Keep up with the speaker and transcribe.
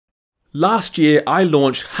Last year I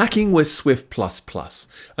launched Hacking with Swift++,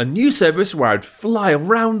 a new service where I'd fly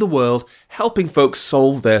around the world helping folks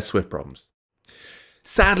solve their Swift problems.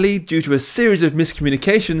 Sadly, due to a series of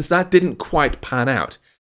miscommunications, that didn't quite pan out.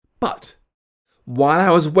 But while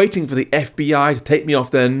I was waiting for the FBI to take me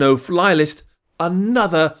off their no-fly list,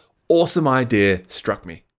 another awesome idea struck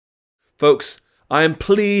me. Folks, I am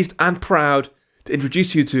pleased and proud to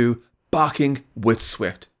introduce you to Barking with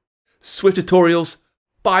Swift. Swift tutorials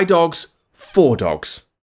by dogs, for dogs.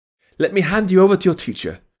 Let me hand you over to your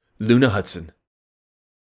teacher, Luna Hudson.